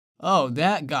Oh,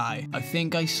 that guy. I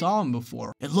think I saw him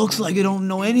before. It looks like you don't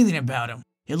know anything about him.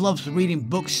 He loves reading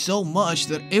books so much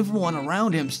that everyone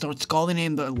around him starts calling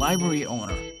him the library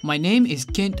owner. My name is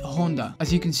Kent Honda.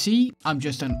 As you can see, I'm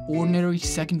just an ordinary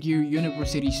second-year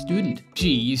university student.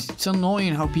 Geez, it's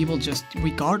annoying how people just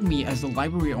regard me as the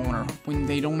library owner when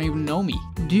they don't even know me.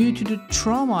 Due to the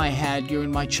trauma I had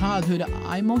during my childhood,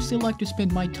 I mostly like to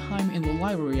spend my time in the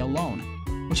library alone,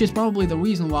 which is probably the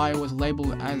reason why I was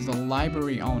labeled as the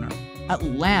library owner. At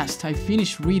last, I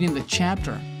finished reading the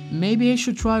chapter. Maybe I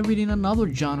should try reading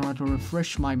another genre to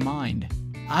refresh my mind.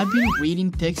 I've been reading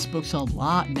textbooks a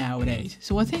lot nowadays,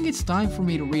 so I think it's time for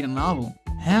me to read a novel.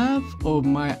 Half of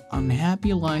my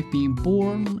unhappy life being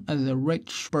born as a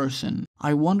rich person.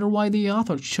 I wonder why the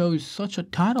author chose such a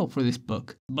title for this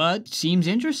book. But seems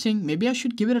interesting, maybe I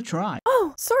should give it a try.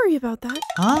 Oh, sorry about that.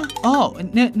 Huh? Oh,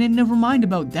 never mind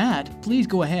about that. Please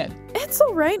go ahead. It's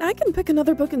alright, I can pick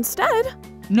another book instead.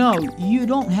 No, you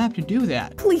don't have to do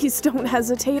that. Please don't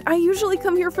hesitate. I usually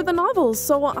come here for the novels,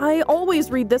 so I always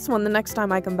read this one the next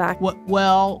time I come back.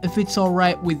 Well, if it's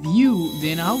alright with you,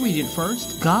 then I'll read it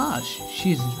first. Gosh,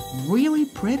 she's really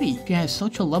pretty. She has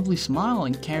such a lovely smile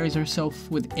and carries herself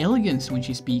with elegance when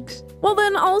she speaks. Well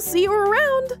then, I'll see you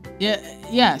around.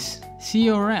 Yes, see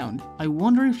you around. I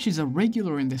wonder if she's a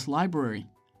regular in this library.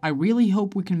 I really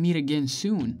hope we can meet again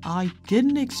soon. I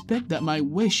didn't expect that my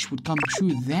wish would come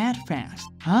true that fast.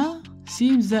 Huh?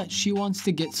 Seems that she wants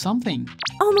to get something.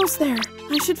 Almost there.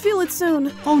 I should feel it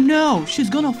soon. Oh no, she's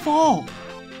gonna fall.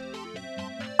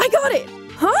 I got it!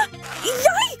 Huh?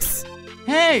 Yikes!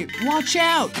 Hey, watch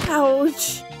out!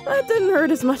 Ouch. That didn't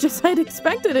hurt as much as I'd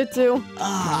expected it to.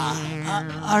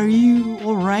 Are you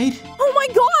alright? Oh my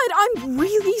god, I'm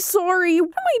really sorry. What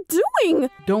am I doing?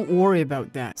 Don't worry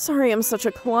about that. Sorry I'm such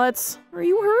a klutz. Are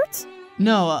you hurt?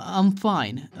 No, I'm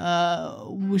fine.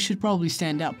 We should probably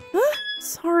stand up. Huh?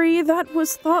 Sorry, that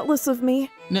was thoughtless of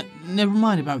me. Never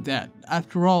mind about that.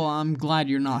 After all, I'm glad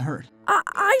you're not hurt.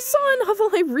 I saw a novel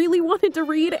I really wanted to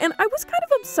read, and I was kind of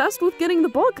obsessed with getting the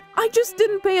book. I just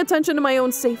didn't pay attention to my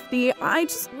own safety. I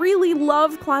just really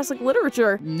love classic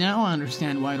literature. Now I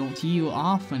understand why I don't see you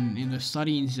often in the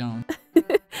studying zone.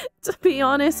 To be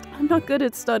honest, I'm not good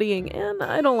at studying, and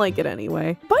I don't like it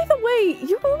anyway. By the way,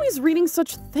 you're always reading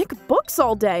such thick books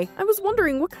all day. I was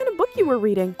wondering what kind of book you were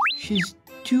reading. She's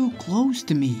too close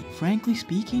to me. Frankly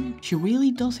speaking, she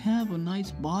really does have a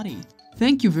nice body.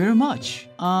 Thank you very much.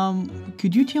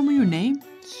 Could you tell me your name?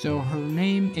 So her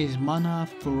name is Mana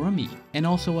Furumi, and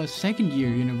also a second-year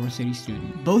university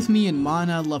student. Both me and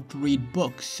Mana love to read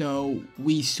books, so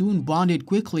we soon bonded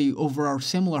quickly over our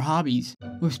similar hobbies.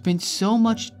 We've spent so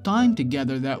much time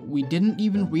together that we didn't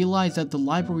even realize that the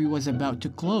library was about to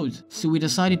close, so we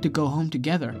decided to go home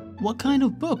together. What kind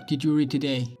of book did you read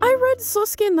today? I read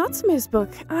Sosuke Natsume's book.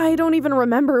 I don't even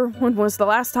remember when was the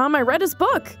last time I read his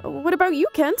book. What about you,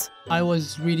 Kent? I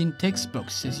was reading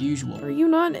textbooks as usual. Are you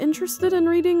not interested in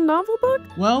reading novel book?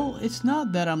 Well, it's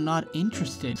not that I'm not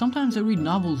interested. Sometimes I read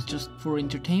novels just for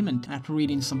entertainment after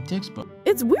reading some textbook.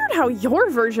 It's weird how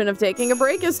your version of taking a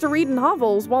break is to read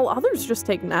novels while others just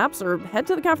take naps or head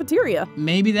to the cafeteria.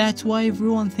 Maybe that's why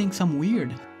everyone thinks I'm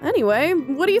weird. Anyway,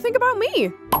 what do you think about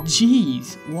me?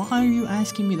 Jeez, why are you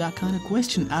asking me that kind of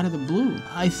question out of the blue?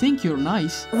 I think you're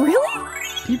nice. Really?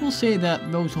 People say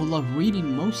that those who love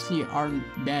reading mostly aren't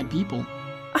bad people.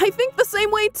 I think the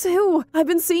same way too. I've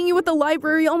been seeing you at the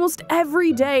library almost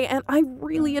every day, and I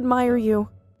really admire you.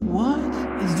 What?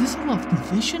 Is this a love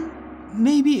confession?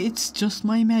 Maybe it's just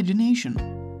my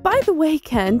imagination. By the way,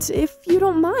 Kent, if you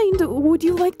don't mind, would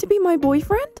you like to be my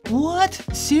boyfriend? What?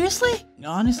 Seriously?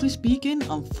 Honestly speaking,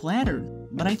 I'm flattered.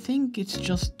 But I think it's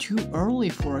just too early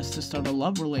for us to start a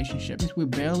love relationship since we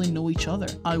barely know each other.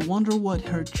 I wonder what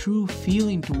her true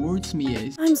feeling towards me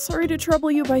is. I'm sorry to trouble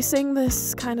you by saying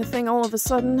this kind of thing all of a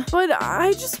sudden, but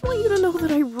I just want you to know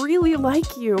that I really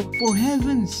like you. For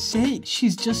heaven's sake,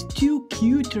 she's just too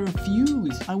cute to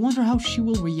refuse. I wonder how she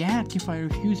will react if I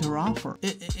refuse her offer.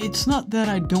 It's not that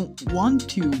I don't want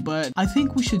to, but I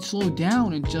think we should slow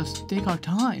down and just take our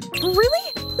time.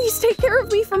 Really? Please take care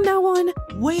of me from now on.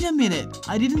 Wait a minute.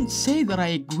 I didn't say that I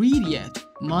agreed yet.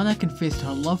 Mana confessed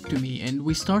her love to me and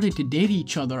we started to date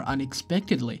each other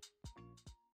unexpectedly.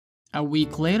 A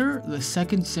week later, the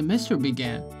second semester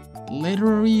began.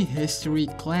 Literary history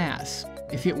class.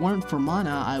 If it weren't for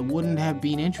Mana, I wouldn't have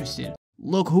been interested.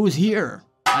 Look who's here!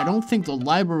 I don't think the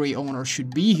library owner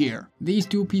should be here. These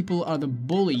two people are the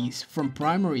bullies from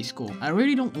primary school. I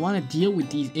really don't want to deal with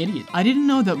these idiots. I didn't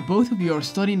know that both of you are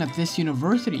studying at this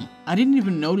university. I didn't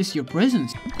even notice your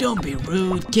presence. Don't be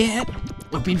rude, cat.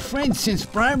 We've been friends since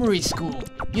primary school.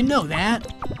 You know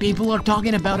that? People are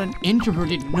talking about an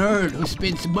introverted nerd who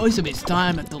spends most of his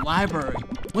time at the library.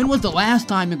 When was the last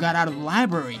time you got out of the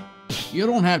library? You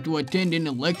don't have to attend any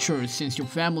lectures since your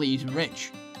family is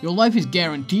rich. Your life is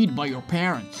guaranteed by your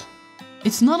parents.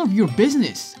 It's none of your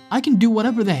business. I can do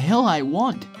whatever the hell I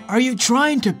want. Are you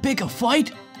trying to pick a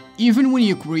fight? Even when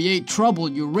you create trouble,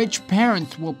 your rich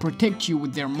parents will protect you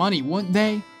with their money, won't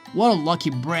they? What a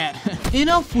lucky brat.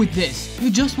 Enough with this. You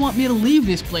just want me to leave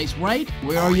this place, right?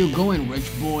 Where are you going,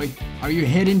 rich boy? Are you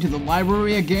heading to the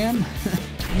library again?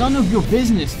 None of your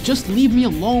business. Just leave me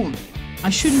alone. I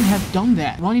shouldn't have done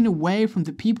that, running away from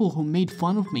the people who made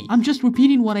fun of me. I'm just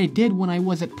repeating what I did when I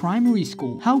was at primary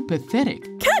school. How pathetic.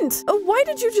 Kent, why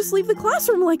did you just leave the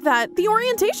classroom like that? The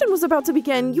orientation was about to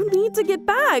begin. You need to get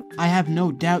back. I have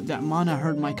no doubt that Mana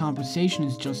heard my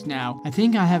conversations just now. I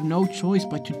think I have no choice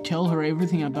but to tell her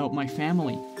everything about my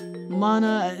family.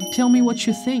 Mana, tell me what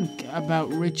you think about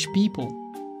rich people.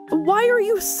 Why are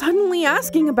you suddenly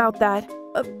asking about that?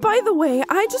 By the way,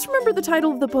 I just remembered the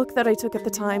title of the book that I took at the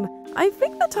time. I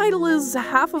think the title is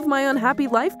Half of My Unhappy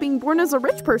Life Being Born as a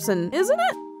Rich Person, isn't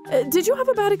it? Did you have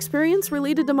a bad experience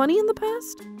related to money in the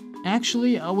past?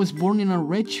 Actually, I was born in a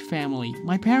rich family.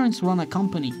 My parents run a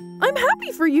company. I'm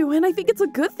happy for you, and I think it's a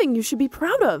good thing you should be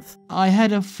proud of. I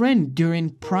had a friend during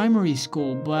primary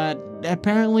school, but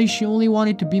apparently she only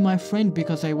wanted to be my friend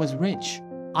because I was rich.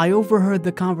 I overheard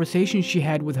the conversation she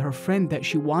had with her friend that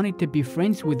she wanted to be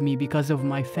friends with me because of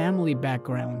my family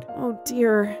background. Oh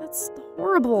dear, that's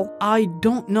horrible. I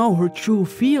don't know her true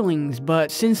feelings,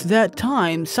 but since that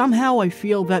time, somehow I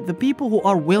feel that the people who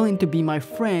are willing to be my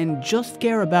friend just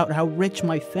care about how rich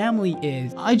my family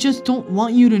is. I just don't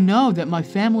want you to know that my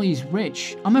family is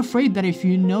rich. I'm afraid that if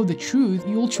you know the truth,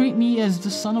 you'll treat me as the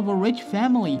son of a rich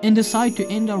family and decide to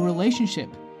end our relationship.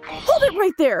 Hold it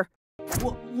right there!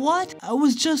 What? I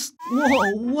was just...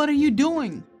 Whoa, what are you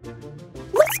doing?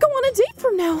 Let's go on a date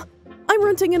from now. I'm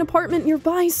renting an apartment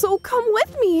nearby, so come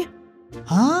with me.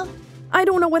 Huh? I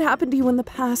don't know what happened to you in the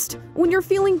past. When you're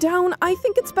feeling down, I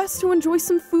think it's best to enjoy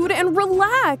some food and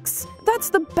relax. That's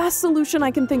the best solution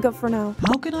I can think of for now.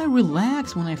 How can I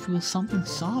relax when I feel something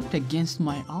soft against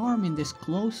my arm in this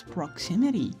close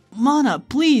proximity? Mana,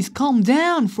 please calm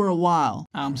down for a while.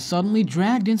 I'm suddenly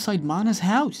dragged inside Mana's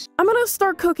house. I'm gonna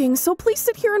start cooking, so please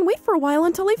sit here and wait for a while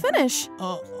until I finish.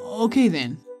 Okay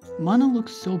then. Mana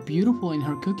looks so beautiful in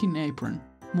her cooking apron.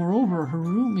 Moreover, her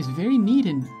room is very neat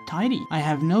and tidy. I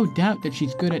have no doubt that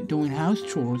she's good at doing house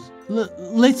chores.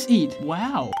 Let's eat.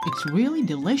 Wow, it's really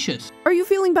delicious. Are you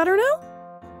feeling better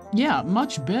now? Yeah,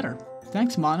 much better.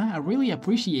 Thanks, Mana. I really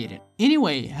appreciate it.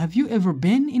 Anyway, have you ever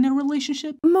been in a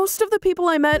relationship? Most of the people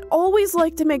I met always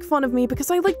like to make fun of me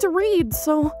because I like to read,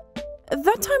 so...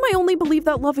 That time I only believed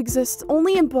that love exists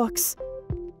only in books.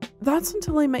 That's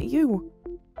until I met you.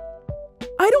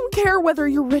 I don't care whether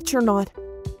you're rich or not.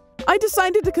 I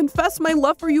decided to confess my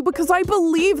love for you because I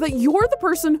believe that you're the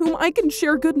person whom I can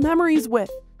share good memories with.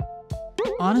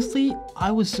 Honestly,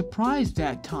 I was surprised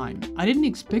that time. I didn't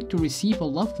expect to receive a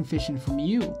love confession from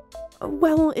you.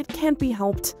 Well, it can't be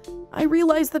helped. I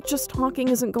realized that just talking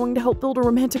isn't going to help build a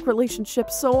romantic relationship,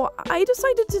 so I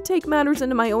decided to take matters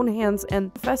into my own hands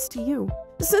and confess to you.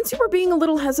 Since you were being a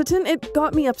little hesitant, it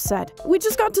got me upset. We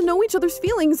just got to know each other's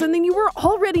feelings, and then you were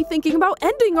already thinking about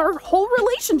ending our whole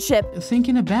relationship.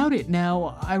 Thinking about it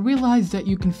now, I realized that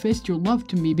you confessed your love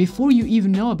to me before you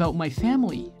even know about my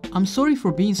family. I'm sorry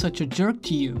for being such a jerk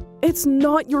to you. It's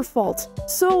not your fault.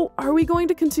 So, are we going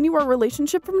to continue our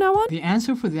relationship from now on? The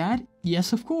answer for that?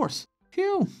 Yes, of course.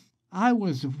 Phew, I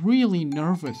was really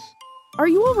nervous. Are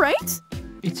you alright?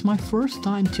 It's my first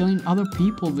time telling other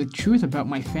people the truth about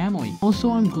my family.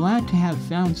 Also, I'm glad to have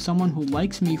found someone who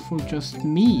likes me for just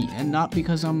me and not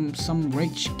because I'm some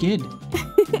rich kid.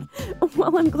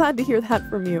 Well, I'm glad to hear that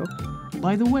from you.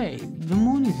 By the way, the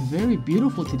moon is very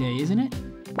beautiful today, isn't it?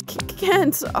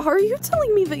 Kent, are you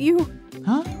telling me that you...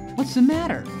 Huh? What's the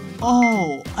matter?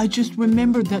 Oh, I just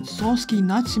remembered that Sosuke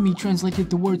Natsumi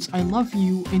translated the words I love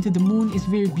you into the moon is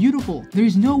very beautiful. There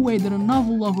is no way that a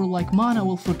novel lover like Mana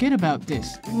will forget about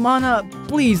this. Mana,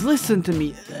 please listen to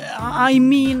me. I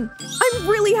mean... I'm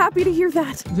really happy to hear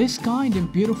that. This kind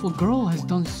and beautiful girl has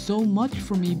done so much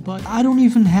for me, but I don't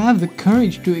even have the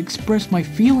courage to express my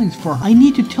feelings for her. I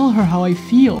need to tell her how I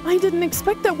feel. I didn't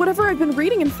expect that whatever I've been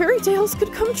reading in fairy tales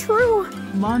could come true.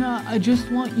 Mana, I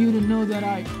just want you to know that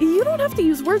You don't have to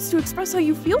use words to express how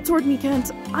you feel toward me,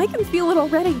 Kent. I can feel it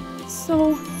already.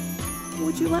 So,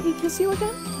 would you let me kiss you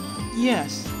again?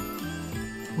 Yes.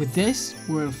 With this,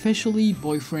 we're officially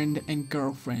boyfriend and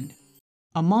girlfriend.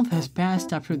 A month has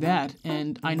passed after that,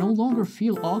 and I no longer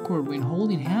feel awkward when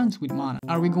holding hands with Mana.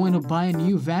 Are we going to buy a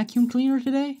new vacuum cleaner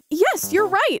today? Yes, you're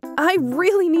right. I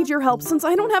really need your help since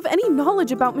I don't have any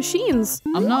knowledge about machines.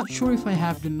 I'm not sure if I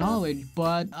have the knowledge,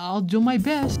 but I'll do my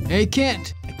best. Hey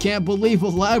Kent, I can't believe a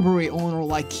library owner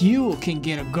like you can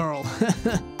get a girl.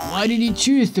 Why did you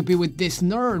choose to be with this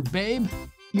nerd, babe?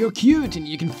 You're cute and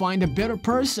you can find a better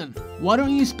person. Why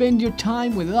don't you spend your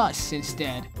time with us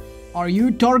instead? Are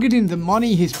you targeting the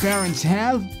money his parents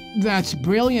have? That's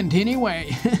brilliant anyway.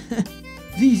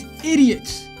 These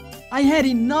idiots! I had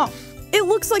enough! It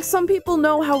looks like some people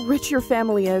know how rich your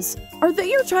family is. Are they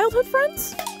your childhood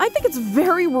friends? I think it's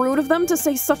very rude of them to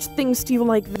say such things to you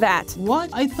like that. What?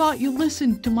 I thought you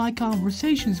listened to my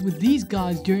conversations with these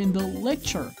guys during the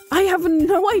lecture. I have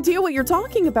no idea what you're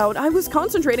talking about. I was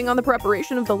concentrating on the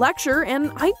preparation of the lecture,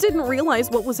 and I didn't realize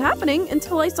what was happening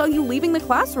until I saw you leaving the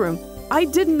classroom. I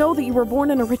didn't know that you were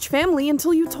born in a rich family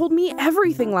until you told me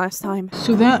everything last time.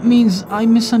 So that means I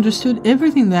misunderstood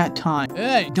everything that time.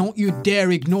 Hey, don't you dare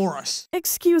ignore us.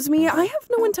 Excuse me, I have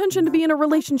no intention to be in a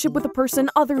relationship with a person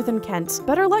other than Kent.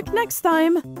 Better luck next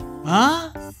time. Huh?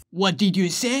 What did you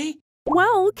say?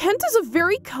 Well, Kent is a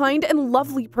very kind and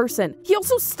lovely person. He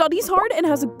also studies hard and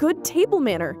has a good table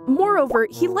manner. Moreover,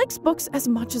 he likes books as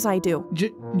much as I do.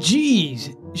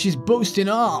 Jeez, she's boasting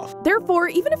off. Therefore,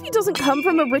 even if he doesn't come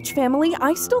from a rich family,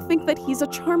 I still think that he's a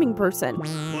charming person.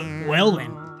 Well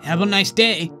then, have a nice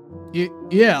day.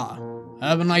 Yeah,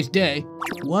 have a nice day.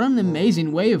 What an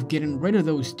amazing way of getting rid of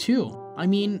those two. I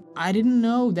mean, I didn't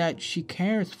know that she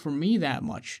cares for me that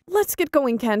much. Let's get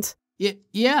going, Kent.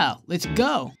 Yeah, let's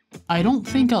go. I don't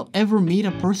think I'll ever meet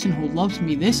a person who loves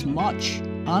me this much.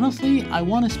 Honestly, I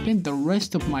want to spend the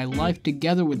rest of my life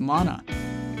together with Mana.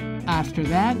 After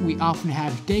that, we often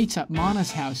have dates at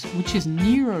Mana's house, which is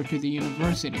nearer to the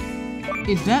university.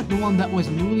 Is that the one that was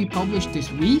newly published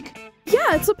this week?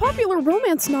 Yeah, it's a popular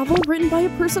romance novel written by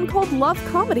a person called Love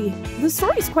Comedy. The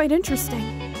story's quite interesting.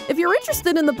 If you're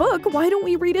interested in the book, why don't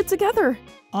we read it together?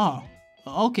 Oh,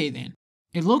 okay then.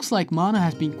 It looks like Mana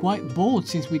has been quite bold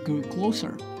since we grew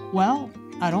closer. Well,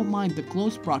 I don't mind the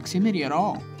close proximity at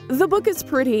all. The book is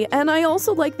pretty, and I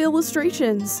also like the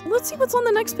illustrations. Let's see what's on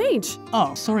the next page.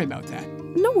 Oh, sorry about that.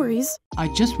 No worries. I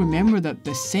just remember that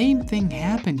the same thing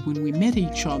happened when we met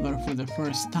each other for the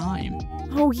first time.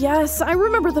 Oh yes, I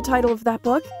remember the title of that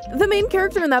book. The main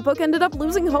character in that book ended up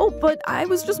losing hope, but I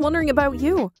was just wondering about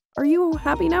you. Are you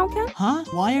happy now, Ken? Huh?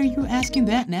 Why are you asking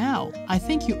that now? I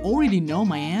think you already know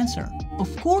my answer.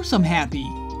 Of course I'm happy.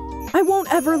 I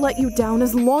won't ever let you down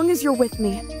as long as you're with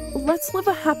me. Let's live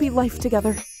a happy life together.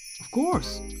 Of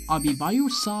course. I'll be by your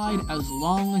side as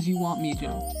long as you want me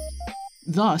to.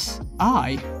 Thus,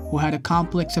 I, who had a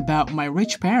complex about my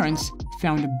rich parents,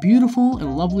 found a beautiful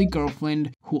and lovely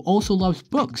girlfriend who also loves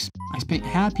books. I spent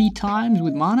happy times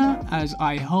with Mana as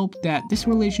I hoped that this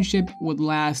relationship would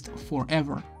last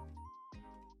forever.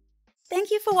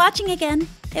 Thank you for watching again.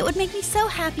 It would make me so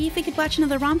happy if we could watch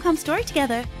another rom-com story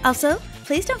together. Also,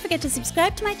 please don't forget to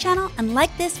subscribe to my channel and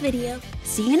like this video.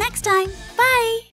 See you next time. Bye!